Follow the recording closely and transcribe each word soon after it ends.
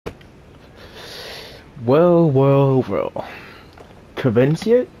Well. Convinced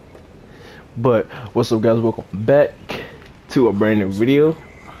yet? But what's up, guys? Welcome back to a brand new video.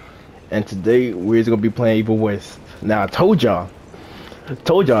 And today we're gonna be playing Evil West. Now I told y'all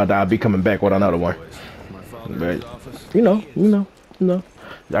that I'd be coming back with another one. But you know.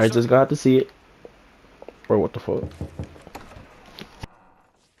 I just got to see it. Or what the fuck?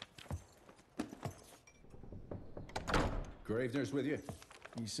 Gravener's with you?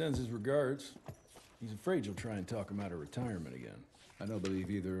 He sends his regards. He's afraid you'll try and talk him out of retirement again. I don't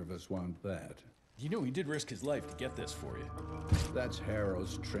believe either of us want that. You know he did risk his life to get this for you. That's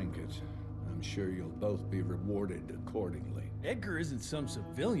Harrow's trinket. I'm sure you'll both be rewarded accordingly. Edgar isn't some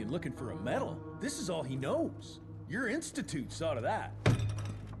civilian looking for a medal. This is all he knows. Your institute saw to that.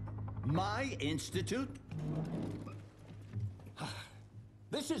 My institute?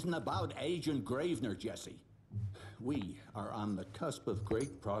 This isn't about Agent Gravener, Jesse. We are on the cusp of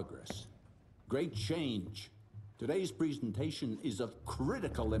great progress, great change. Today's presentation is of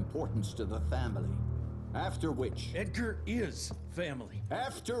critical importance to the family. After which... Edgar is family.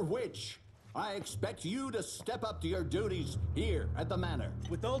 After which, I expect you to step up to your duties here at the Manor.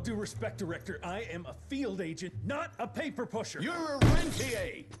 With all due respect, Director, I am a field agent, not a paper pusher. You're a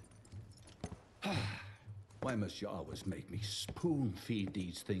rentier! Why must you always make me spoon-feed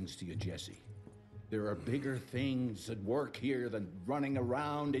these things to you, Jesse? There are bigger things at work here than running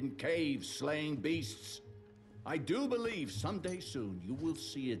around in caves slaying beasts. I do believe someday soon you will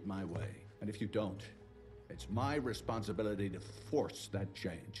see it my way. And if you don't, it's my responsibility to force that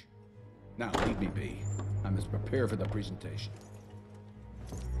change. Now, leave me be. I must prepare for the presentation.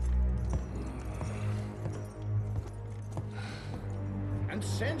 And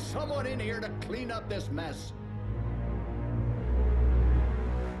send someone in here to clean up this mess.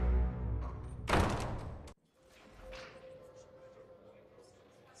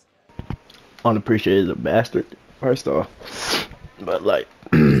 Unappreciated a bastard, first off. But like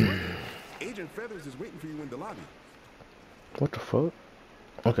Agent Feathers is waiting for you in the lobby. what the fuck?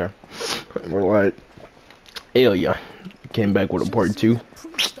 Okay. We're like, hell yeah. Came back with a part 2.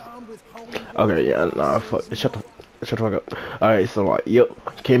 Okay, yeah, nah, fuck. Shut the fuck up. Alright, so like, yep.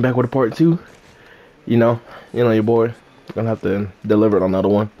 Came back with a part 2. You know your boy. Gonna have to deliver it on another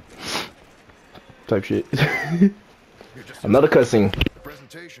one. Type shit. Another cutscene. The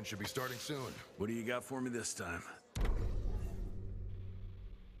presentation should be starting soon. What do you got for me this time?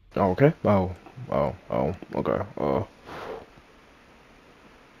 Oh, okay. Oh, okay.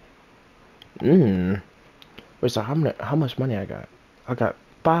 Wait, so how much money I got? I got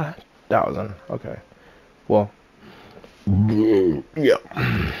 5,000. Okay. Well. Yeah.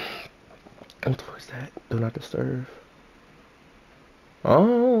 What the fuck is that? Do not disturb.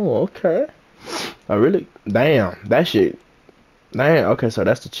 Oh, okay. I really, damn, that shit. Damn, okay, so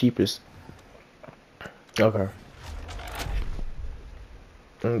that's the cheapest. Okay.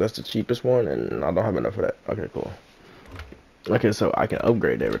 That's the cheapest one, and I don't have enough of that. Okay, cool. Okay, so I can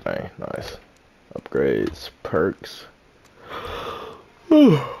upgrade everything. Nice. Upgrades, perks.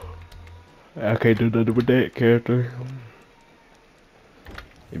 I can't do nothing with that character.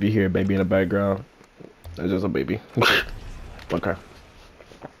 If you hear a baby in the background, it's just a baby. Okay.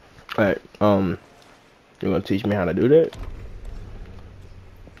 Alright, you're gonna teach me how to do that?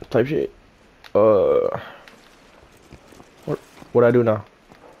 Type shit. What I do now?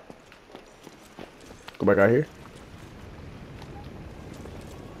 Go back out here.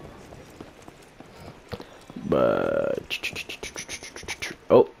 But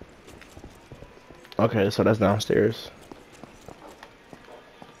oh, okay, so that's downstairs.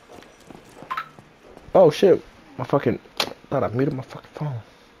 Oh shit, my fucking thought I muted my fucking phone.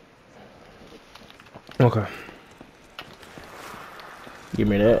 Okay, give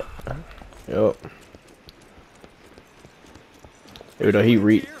me that. Yup. Even though he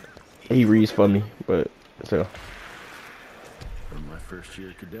reads for me, but still. From my first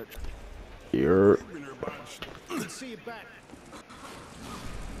year cadet. You're.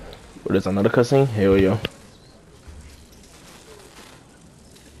 What is another cutscene? Hell yeah.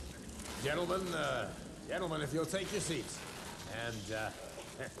 Gentlemen, if you'll take your seats. And,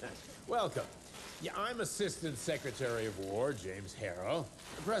 welcome. Yeah, I'm Assistant Secretary of War, James Harrow.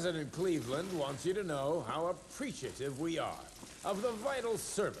 President Cleveland wants you to know how appreciative we are of the vital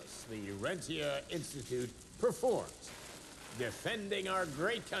service the Rentier Institute performs, defending our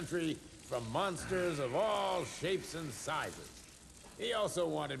great country from monsters of all shapes and sizes. He also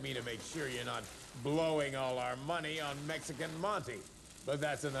wanted me to make sure you're not blowing all our money on Mexican Monty, but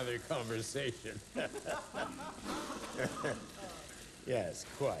that's another conversation. Yes,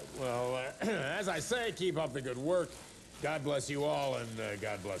 quite. Well, as I say, keep up the good work. God bless you all, and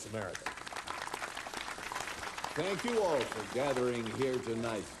God bless America. Thank you all for gathering here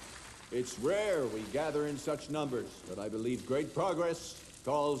tonight. It's rare we gather in such numbers, but I believe great progress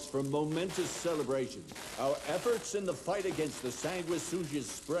calls for momentous celebration. Our efforts in the fight against the Sanguisuga's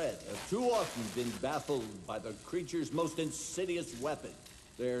spread have too often been baffled by the creature's most insidious weapon,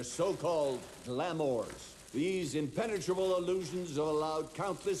 their so-called glamours. These impenetrable illusions have allowed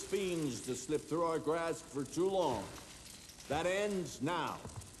countless fiends to slip through our grasp for too long. That ends now.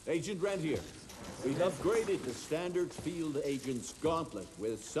 Agent Rentier, we've upgraded the standard field agent's gauntlet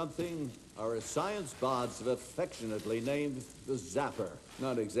with something our science bots have affectionately named the Zapper.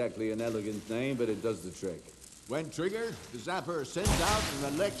 Not exactly an elegant name, but it does the trick. When triggered, the Zapper sends out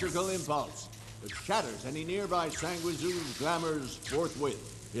an electrical impulse that shatters any nearby Sanguisuga's glamours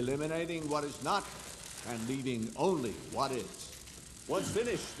forthwith, eliminating what is not and leaving only what is. Once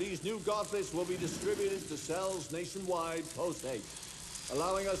finished, these new gauntlets will be distributed to cells nationwide post-haste,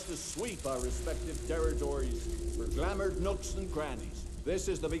 allowing us to sweep our respective territories for glamoured nooks and crannies. This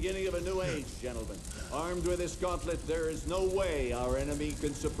is the beginning of a new age, gentlemen. Armed with this gauntlet, there is no way our enemy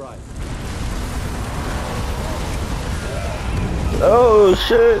can surprise us. Oh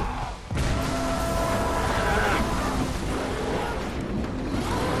shit!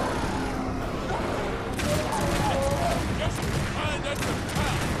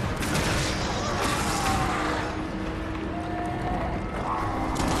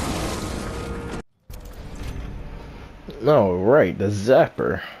 No, right, the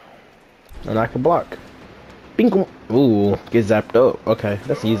zapper. And I can block. Bing. Ooh, get zapped up. Okay,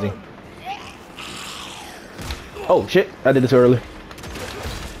 that's easy. Oh shit, I did this early.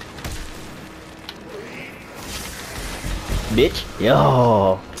 Bitch.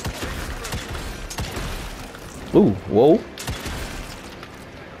 Yo. Ooh, whoa.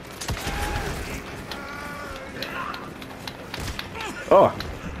 Oh.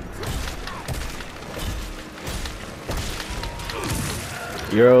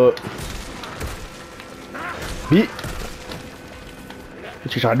 You're beat.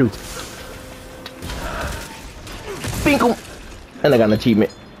 What you trying to do? Binkum. And I got an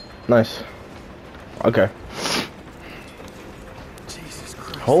achievement. Nice. Okay.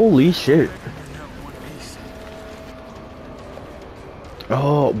 Holy shit.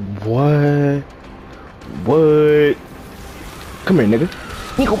 Oh, what? What? Come here, nigga.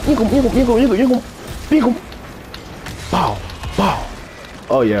 Binkum. Bow. Bow.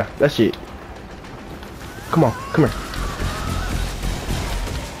 Oh yeah, that shit. Come on, come here.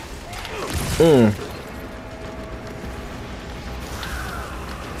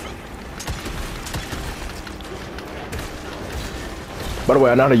 By the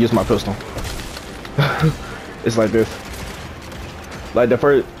way, I know how to use my pistol. It's like this. Like the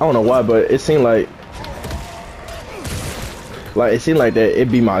first, I don't know why, but it seemed like that it'd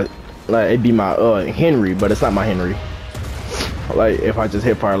be my Henry, but it's not my Henry. Like if I just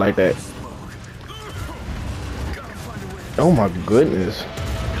hit fire like that. Oh my goodness.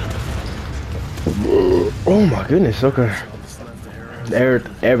 Oh my goodness, okay.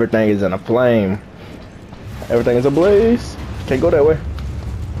 Everything is in a flame. Everything is ablaze. Can't go that way.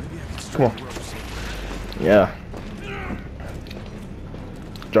 Come on. Yeah.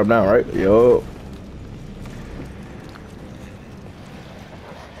 Drop down, right? Yo.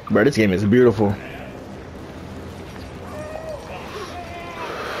 Bro, this game is beautiful.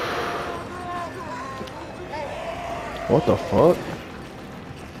 What the fuck?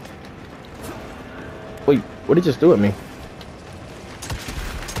 Wait, what did he just do at me?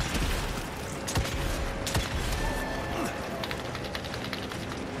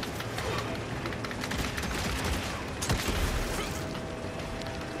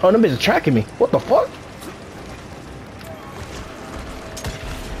 Oh, them bitches tracking me. What the fuck?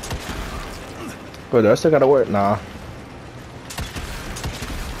 Bro, do I still gotta work? Nah.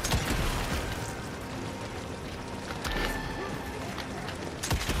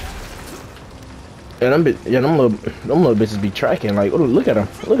 Yeah, them little bitches be tracking. Like, oh, look at them.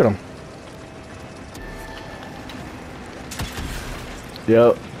 Look at them.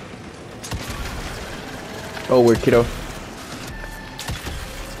 Yep. Oh, we're kiddo.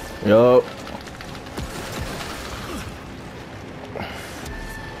 Yup.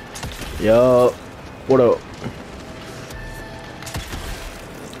 Yup. What up?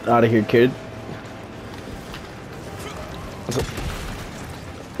 Out of here, kid.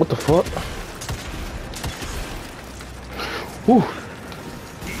 What the fuck? Whew.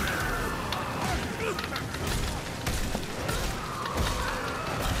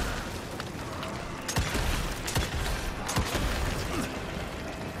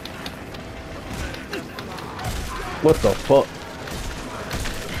 What the fuck?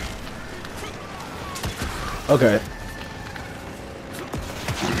 Okay.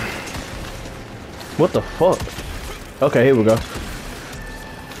 What the fuck? Okay, here we go.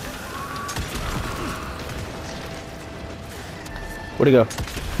 Where'd he go?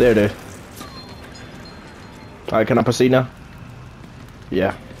 There it is. Alright, can I proceed now?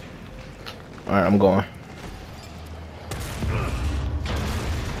 Yeah. Alright, I'm going.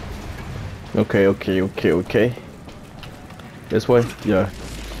 Okay. This way? Yeah.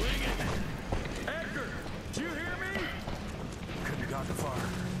 Edgar, did you hear me? Couldn't have gotten far.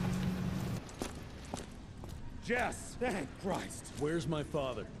 Jess, thank Christ. Where's my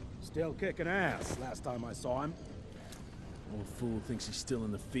father? Still kicking ass last time I saw him. Old fool thinks he's still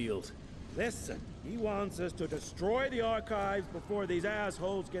in the field. Listen, he wants us to destroy the archives before these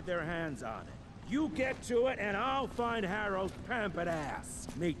assholes get their hands on it. You get to it and I'll find Harrow's pampered ass.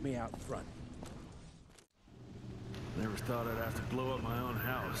 Meet me out front. Never thought I'd have to blow up my own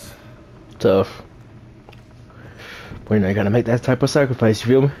house. Tough. We're not gonna make that type of sacrifice, you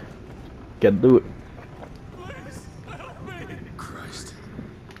feel me? Gotta do it. Please, help me! Christ,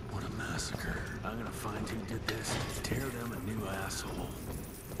 what a massacre. I'm gonna find who did this and tear them a new asshole.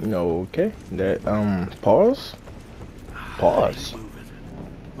 Okay. That, pause? Pause. Moving.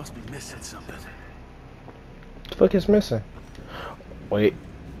 Must be missing something. What the fuck is missing? Wait.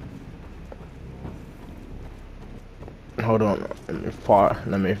 Hold on.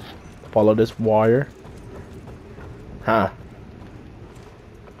 Let me follow this wire. Huh.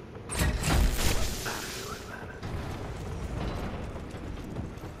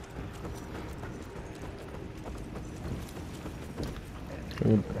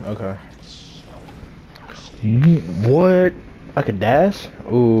 Okay. What? I could dash?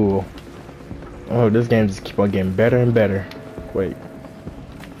 Ooh. Oh, this game just keep on getting better and better. Wait.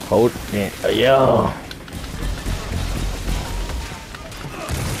 Hold it. Yo.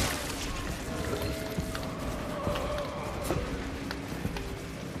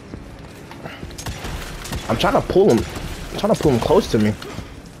 I'm trying to pull him. I'm trying to pull him close to me.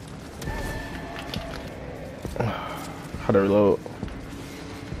 How to reload?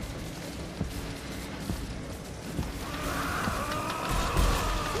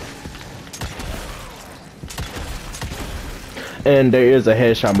 And there is a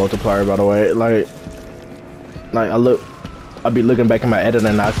headshot multiplier, by the way. Like I be looking back in my edit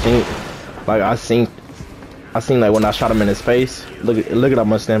and I seen like when I shot him in his face. Look at how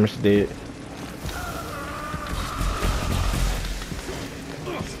much damage he did.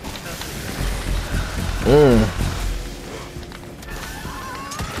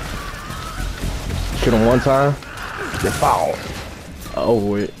 Shoot him one time. Then foul. Oh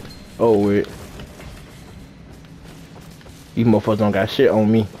wait. These motherfuckers don't got shit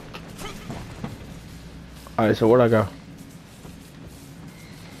on me. Alright, so where'd I go?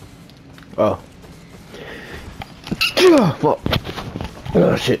 Oh. Fuck.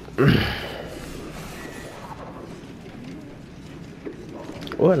 Oh shit.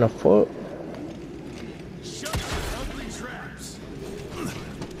 What in the fuck? Shut your ugly traps!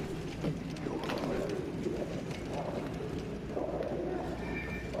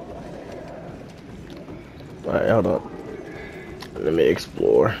 Alright, hold up. Let me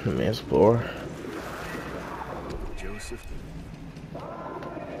explore. Joseph.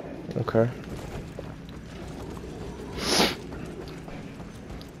 Okay.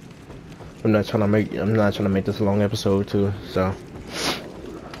 I'm not trying to make this a long episode too, so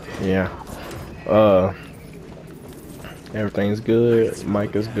yeah. Everything's good,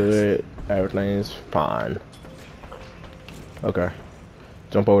 mic is good, everything's fine. Okay.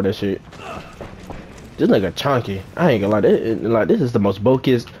 Jump over that shit. This nigga chunky. I ain't gonna lie, this is the most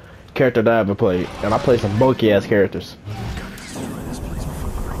bulkiest character that I ever played. And I played some bulky ass characters.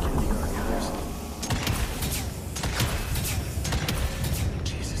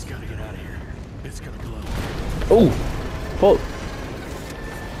 Jesus, gotta get out of here. It's gonna glow. Oh, fuck.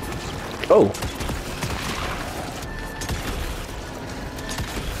 Oh.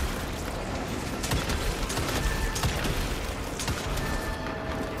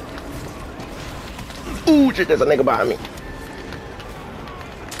 Ooh, shit, there's a nigga behind me.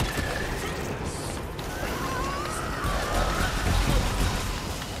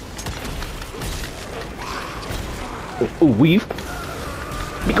 Ooh, weave.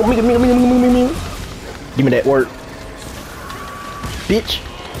 Me. Give me that work. Bitch.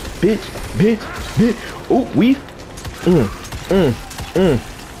 Ooh, weave.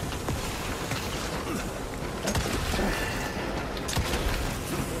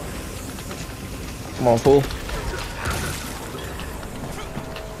 Come on, fool.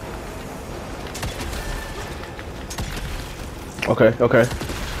 Okay.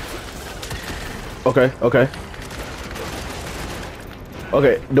 Okay, okay.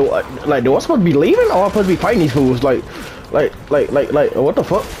 Okay, do I supposed to be leaving or am I supposed to be fighting these fools? Like, what the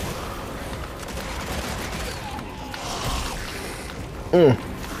fuck?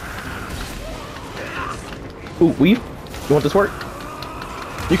 Ooh, weave. You want this work?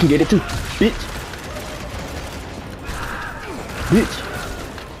 You can get it too, bitch. Bitch.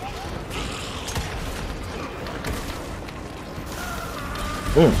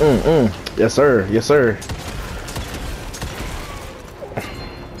 Yes, sir. Yes, sir.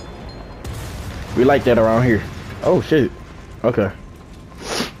 We like that around here. Oh, shit. Okay.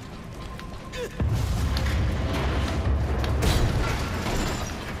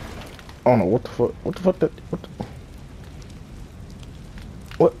 I don't know what the fuck. What the fuck?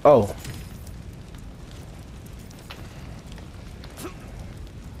 What? Oh.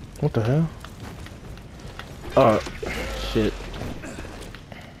 What the hell? Shit.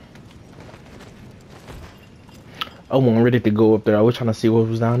 I wasn't ready to go up there. I was trying to see what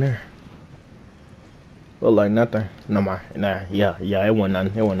was down there. Look like nothing. No mind. Nah. Yeah. It wasn't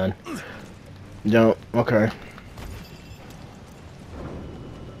nothing. It wasn't nothing. Jump. Okay.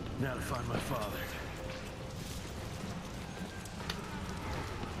 Now to find my father.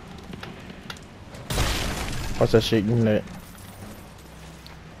 What's that shit? Give me that.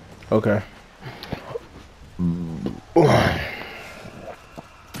 Okay.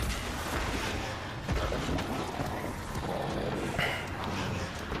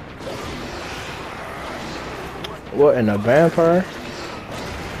 What in a vampire?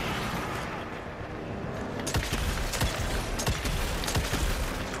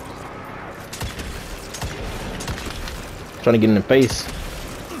 Trying to get in the face.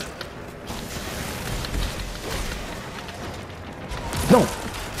 No!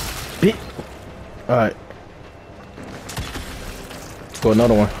 Bitch! Alright. Go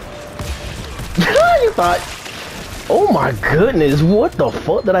another one. You thought... Oh my goodness, what the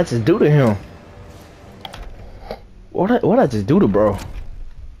fuck did I just do to him? What I just do to bro?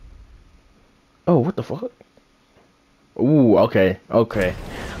 Oh, what the fuck? Ooh, okay. Ooh,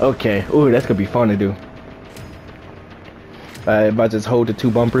 that's gonna be fun to do. If I just hold the two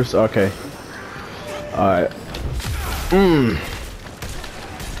bumpers, okay. Alright.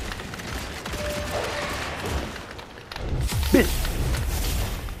 Bitch.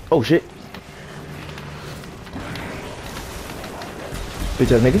 Oh shit.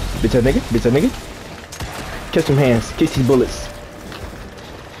 Bitch ass nigga. Catch some hands. Catch these bullets.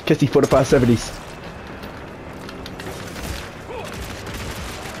 Catch these 45-70s.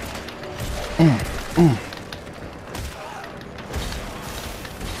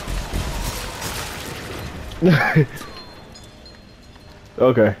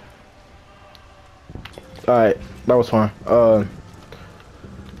 Okay. Alright, that was fine.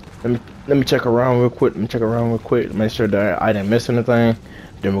 Let me check around real quick. Make sure that I didn't miss anything.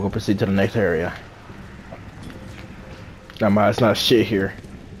 Then we're gonna proceed to the next area. Nah, it's not shit here.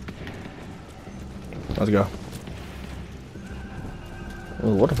 Let's go.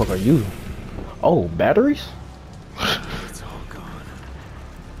 Ooh, what the fuck are you? Oh, batteries? It's all gone.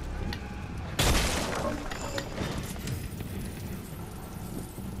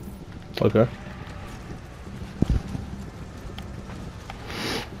 Okay.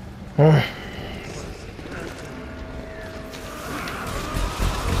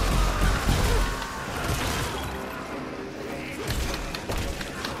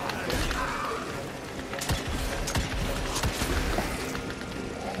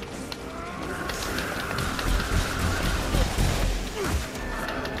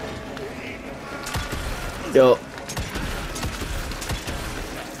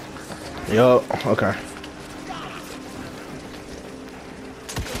 Yo, okay.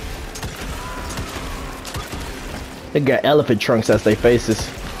 They got elephant trunks as they faces.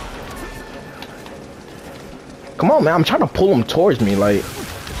 Come on, man, I'm trying to pull them towards me, like.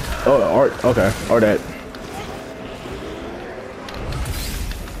 Oh, okay, or that.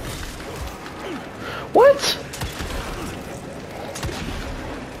 What?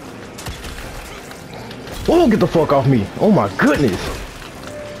 Oh, get the fuck off me. Oh my goodness.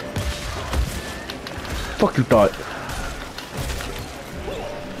 Fuck you thought.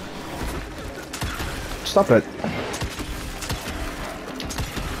 Stop that.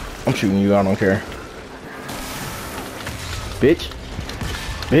 I'm shooting you, I don't care. Bitch.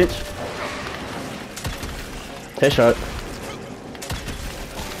 Headshot.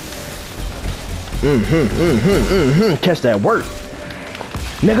 Catch that work.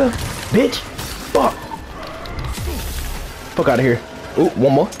 Nigga. Bitch. Fuck. Fuck out of here. Ooh,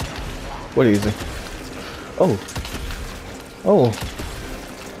 one more. What is it? Oh.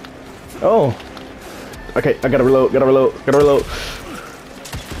 Okay, I gotta reload, gotta reload, gotta reload.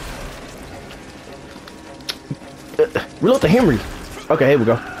 Reload the Henry. Okay, here we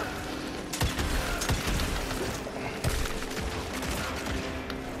go.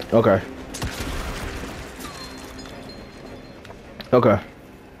 Okay. Okay.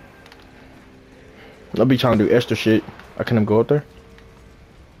 I'll be trying to do extra shit. I can't even go up there.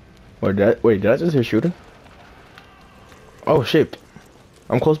 Wait, did I just hear shooting? Oh shit.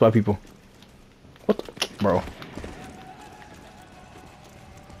 I'm close by people. What the, bro?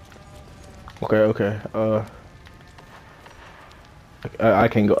 Okay. I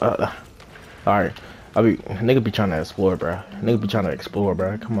can't go. Alright. Nigga be trying to explore, bro. Nigga be trying to explore,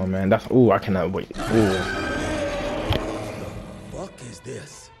 bro. Come on, man. That's, ooh, I cannot wait. Ooh. Fuck is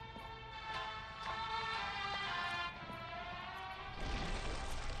this?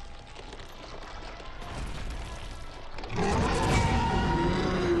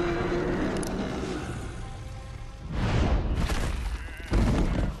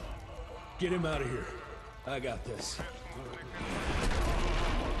 Get him out of here. I got this.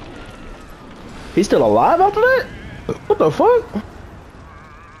 He's still alive after that? What the fuck?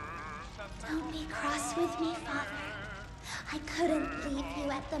 Don't be cross with me, Father. I couldn't leave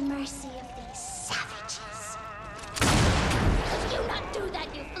you at the mercy of these savages. Do not do that,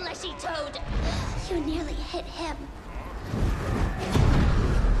 you fleshy toad! You nearly hit him.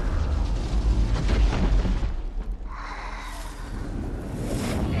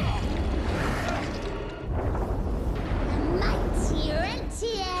 Mighty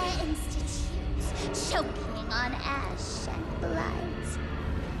Rentier Institute, choking on ash and blood.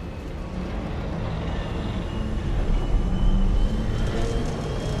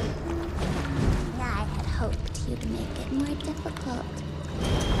 I had hoped you'd make it more difficult.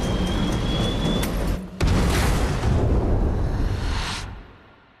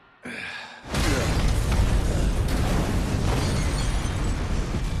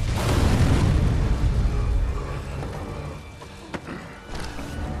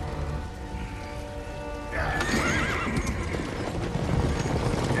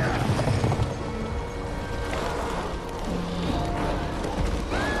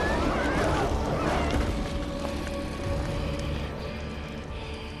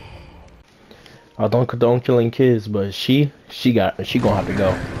 I don't condone killing kids, but she gonna have to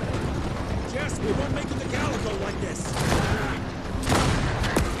go. Jess, we weren't making the calico like this.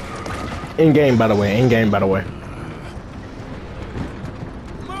 In game, by the way. In game, by the way.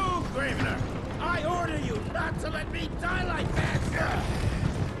 Move, Gravener! I order you not to let me die like that!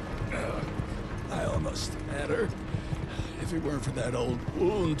 I almost had her. If it weren't for that old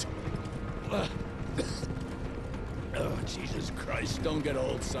wound. Oh, Jesus Christ, don't get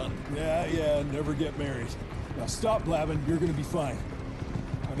old, son. Yeah, never get married. Now stop blabbing, you're gonna be fine.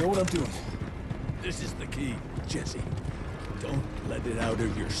 I know what I'm doing. This is the key, Jesse. Don't let it out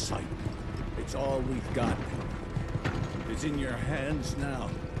of your sight. It's all we've got. It's in your hands now.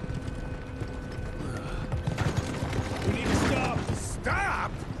 We need to stop.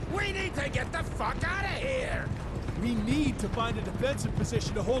 Stop! We need to get the fuck out of here! We need to find a defensive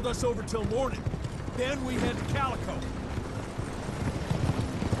position to hold us over till morning. Then we head to Calico.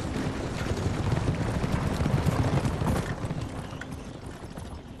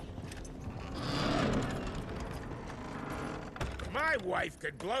 My wife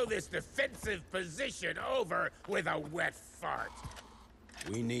could blow this defensive position over with a wet fart.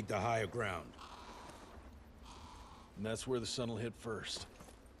 We need the higher ground. And that's where the sun will hit first.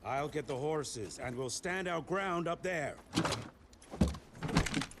 I'll get the horses, and we'll stand our ground up there.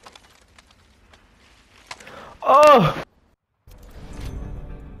 Oh!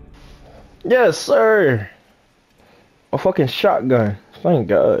 Yes, sir! A fucking shotgun. Thank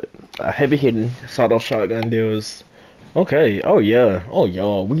God. A heavy hitting sawed-off shotgun deals. Okay. Oh yeah. Oh yeah.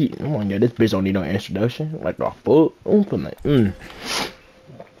 Come on, yeah. This bitch don't need no introduction. Like the fuck.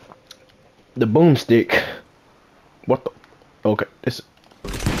 The boomstick. What the? Okay. This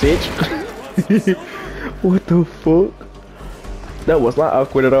bitch. What the fuck? That was not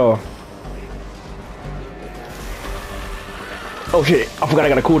awkward at all. Oh shit, I forgot I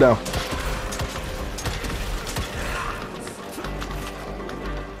got a cooldown.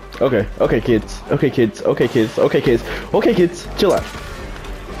 Okay, kids. Chill out.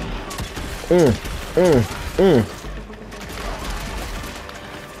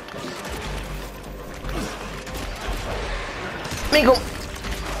 Mingo.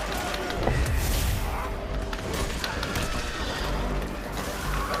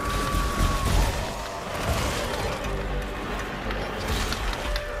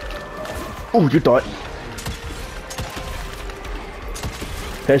 Oh, you thought.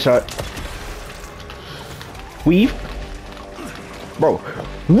 Headshot. Weave. Bro,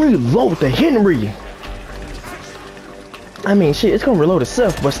 reload the Henry. I mean, shit, it's gonna reload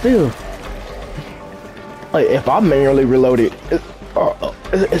itself, but still. Like, if I manually reload it,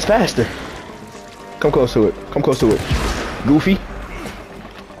 it's faster. Come close to it. Come close to it. Goofy.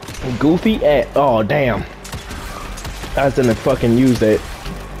 Goofy at. Oh, damn. I didn't fucking use that.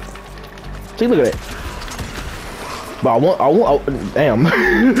 See, look at that. But damn.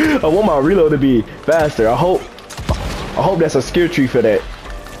 I want my reload to be faster. I hope that's a skill tree for that.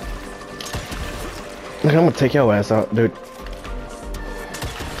 Look, I'm gonna take your ass out, dude.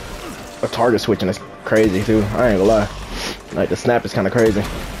 A target switching is crazy too. I ain't gonna lie. Like the snap is kind of crazy.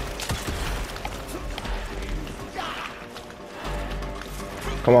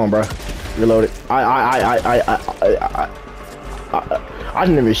 Come on, bro. Reload it. I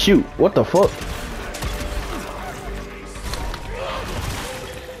didn't even shoot. What the fuck?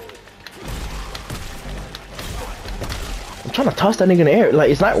 I'm trying to toss that nigga in the air. Like,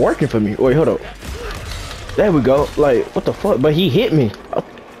 it's not working for me. Wait, hold up. There we go. Like, what the fuck? But he hit me.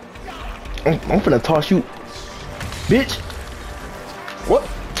 I'm finna toss you. Bitch. What?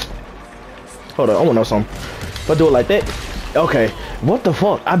 Hold on. I wanna know something. If I do it like that. Okay. What the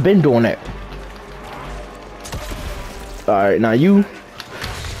fuck? I've been doing that. Alright, now you.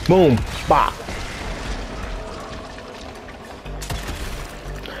 Boom. Bop.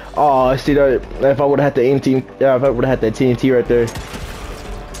 Oh, I see that. If I would have had the TNT, yeah, if I would have had that TNT right there,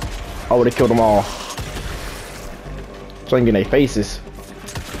 I would have killed them all. So I can get in their faces.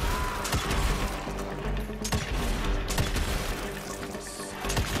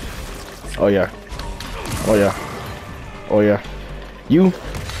 Oh yeah. Oh yeah. Oh yeah. You.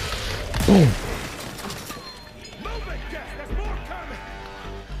 Boom.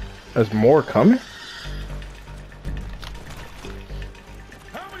 There's more coming?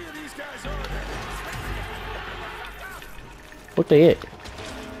 How many of these guys are there? What they at?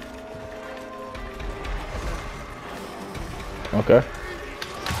 Okay.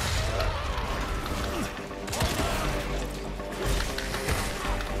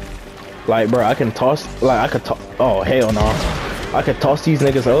 Like, bro, I can toss. Like, I could toss. Oh, hell no. I could toss these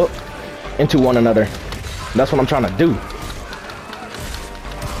niggas up into one another. That's what I'm trying to do.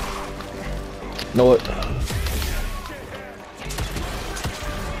 You know what?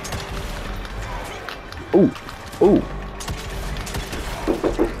 Ooh. Ooh.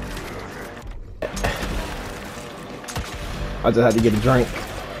 I just had to get a drink.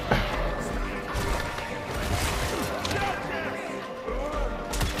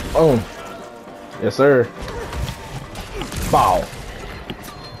 Oh. Yes, sir. Bow.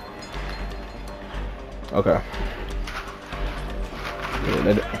 Okay.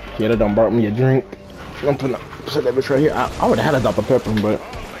 Yeah, that done brought me a drink. I'm gonna put that bitch right here. I would have had a Dr. Pepper, but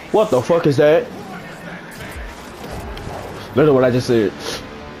what the fuck is that? Literally what I just said.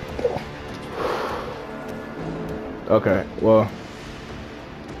 Okay, well.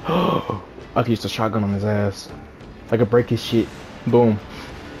 I could use the shotgun on his ass. I could break his shit. Boom.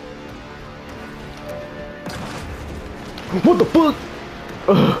 What the fuck?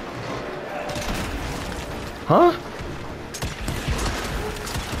 Huh?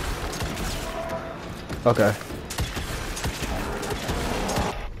 Okay.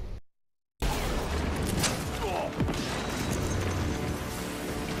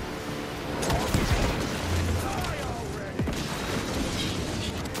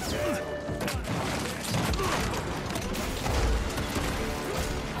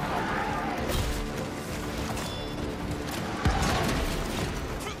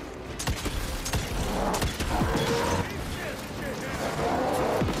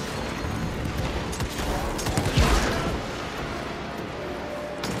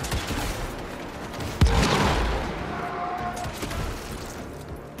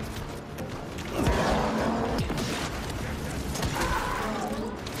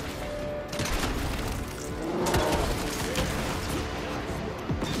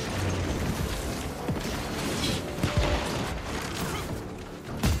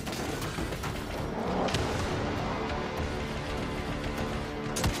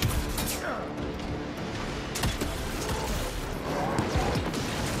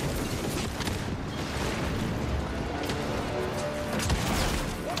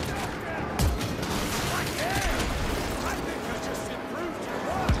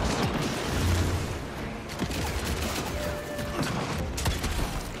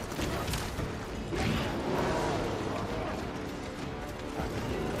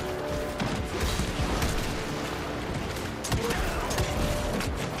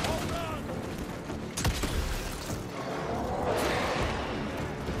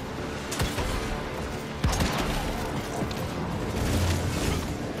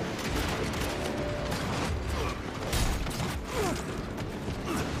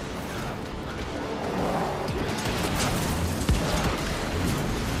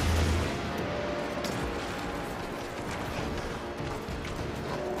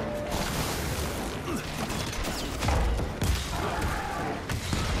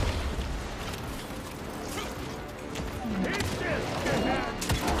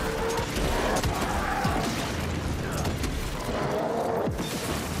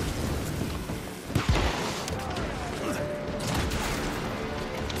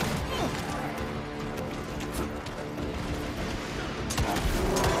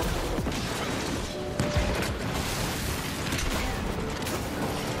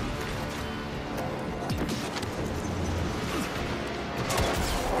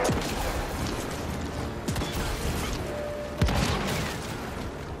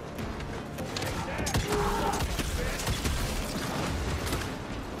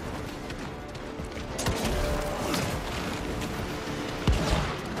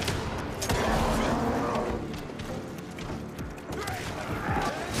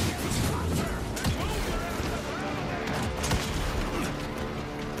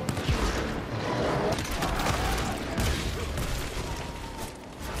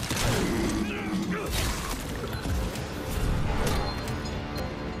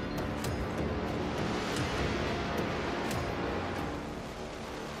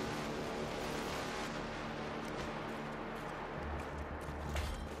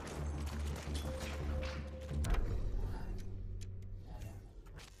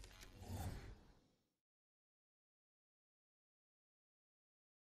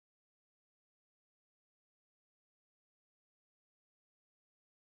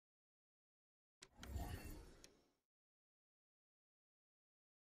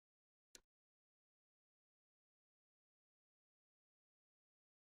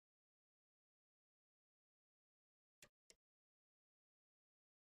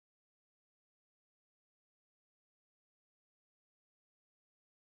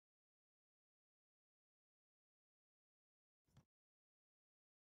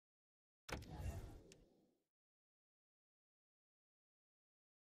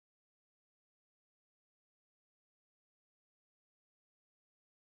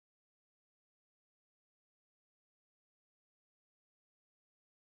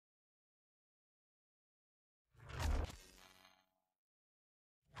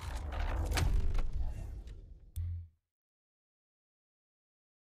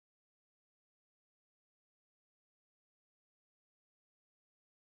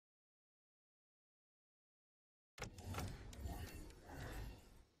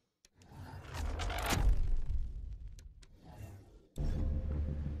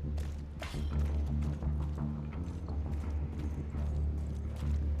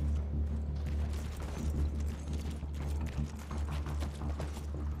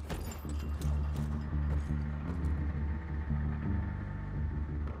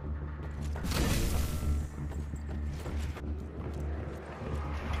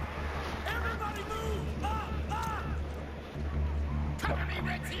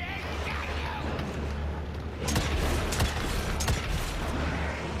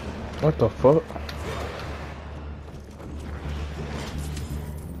 What the fuck?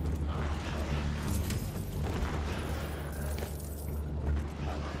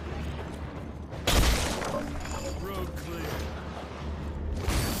 Road clear.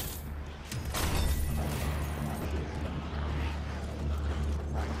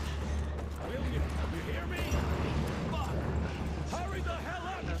 William, you hear me? Fuck! Hurry the hell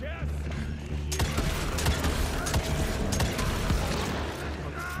up, Jess!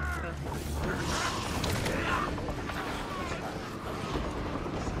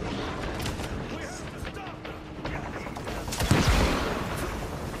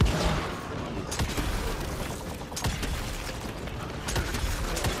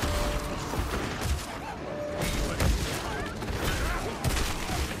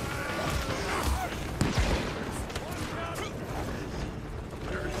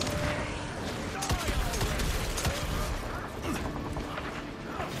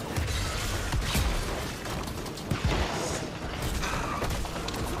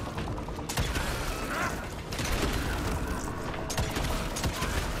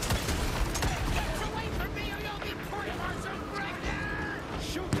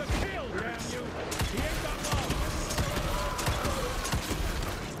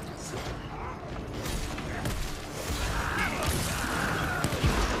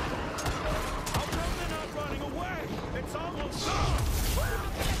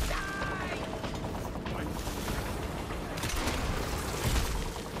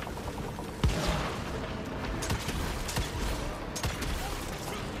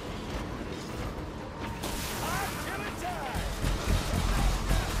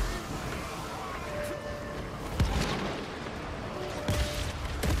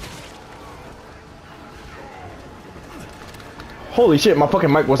 Holy shit, my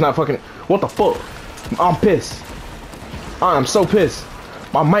fucking mic was not fucking. What the fuck? I'm pissed. I am so pissed.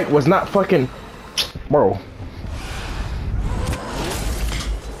 My mic was not fucking. Bro.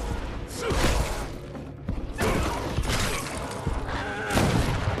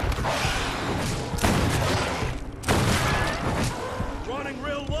 Running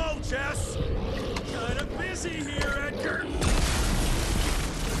real low, Jess. Kinda busy here, Edgar.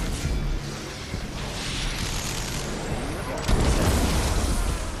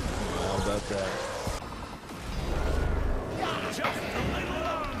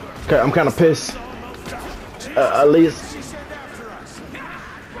 Okay, I'm kind of pissed. At least.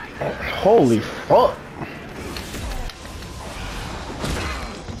 Holy fuck.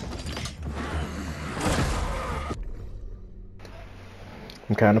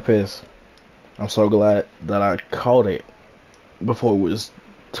 I'm kind of pissed. I'm so glad that I caught it before it was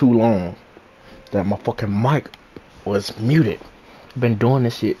too long. That my fucking mic was muted. Been doing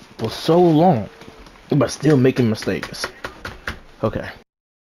this shit for so long, but still making mistakes. Okay.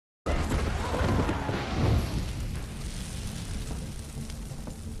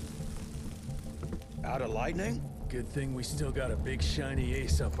 Out of lightning? Good thing we still got a big shiny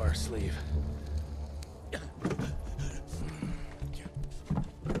ace up our sleeve.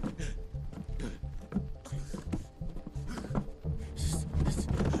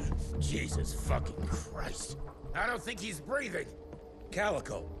 Jesus fucking Christ. I don't think he's breathing.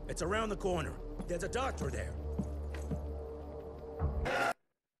 Calico, it's around the corner. There's a doctor there.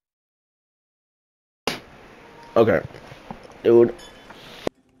 Okay. Dude.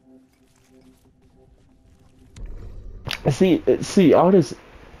 See, all this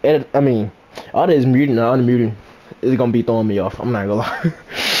edit, all this muting and unmuting is gonna be throwing me off. I'm not gonna lie.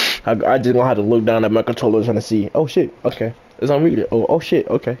 I just gonna have to look down at my controller trying to see. Oh shit, okay, it's unmuted. Oh shit,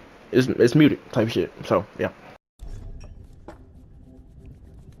 okay, it's muted type shit. So yeah.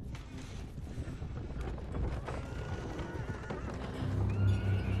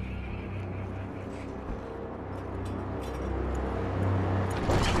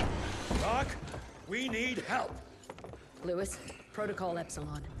 Doc, we need help. Lewis, Protocol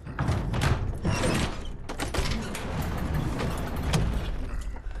Epsilon.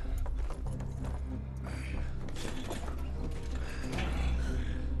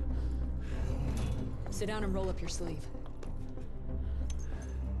 Sit down and roll up your sleeve.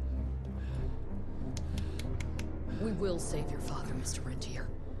 We will save your father, Mr. Rentier.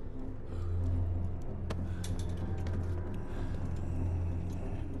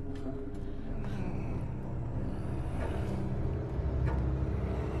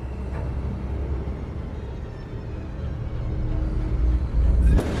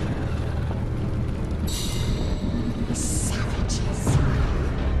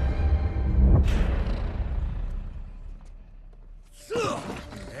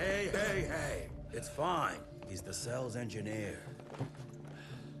 Hey. It's fine. He's the cell's engineer.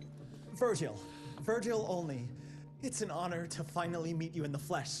 Virgil. Virgil only. It's an honor to finally meet you in the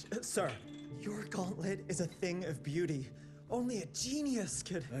flesh. Sir, your gauntlet is a thing of beauty. Only a genius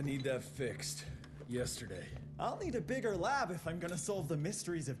could... I need that fixed. Yesterday. I'll need a bigger lab if I'm gonna solve the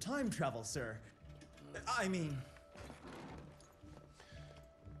mysteries of time travel, sir. I mean...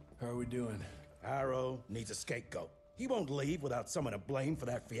 How are we doing? Harrow needs a scapegoat. He won't leave without someone to blame for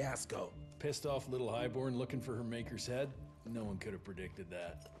that fiasco. Pissed off little highborn looking for her maker's head? No one could have predicted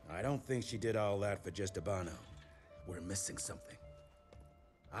that. I don't think she did all that for just Abano. We're missing something.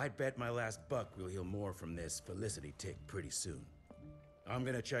 I'd bet my last buck we'll hear more from this Felicity tick pretty soon. I'm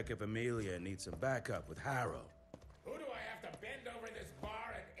gonna check if Amelia needs some backup with Harrow. Who do I have to bend over this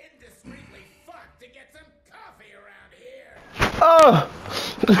bar and indiscreetly fuck to get some coffee around here? Oh!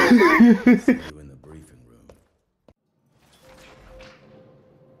 See you in the briefing room.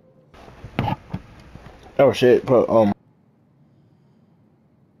 Oh shit, but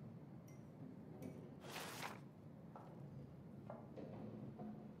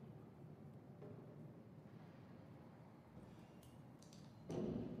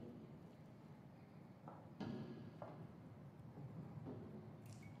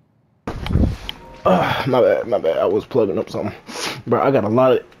my bad. I was plugging up something, bro. I got a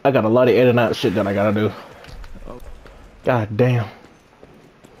lot of editing out shit that I gotta do. God damn.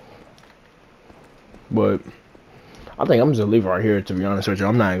 But I think I'm just gonna leave it right here. To be honest with you,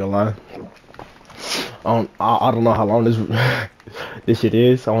 I'm not gonna lie. I don't know how long this this shit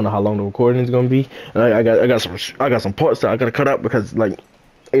is. I don't know how long the recording is gonna be. And I got some parts that I gotta cut out because like,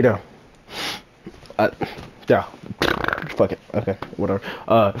 you know, yeah, fuck it. Okay, whatever.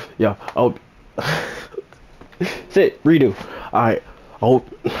 Yeah. Oh. Sit, redo. Alright. Oh,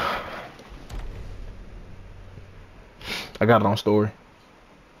 I got it on story.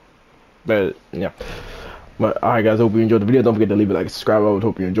 But yeah. But alright guys, hope you enjoyed the video. Don't forget to leave a like, subscribe. I would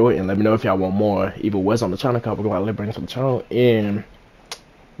hope you enjoy it, and let me know if y'all want more Evil West on the channel. Cause we're going to bring it to the channel. And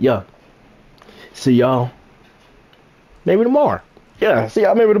yeah. See y'all maybe tomorrow. Yeah, see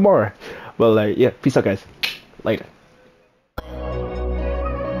y'all maybe tomorrow. But like, yeah, peace out guys. Later.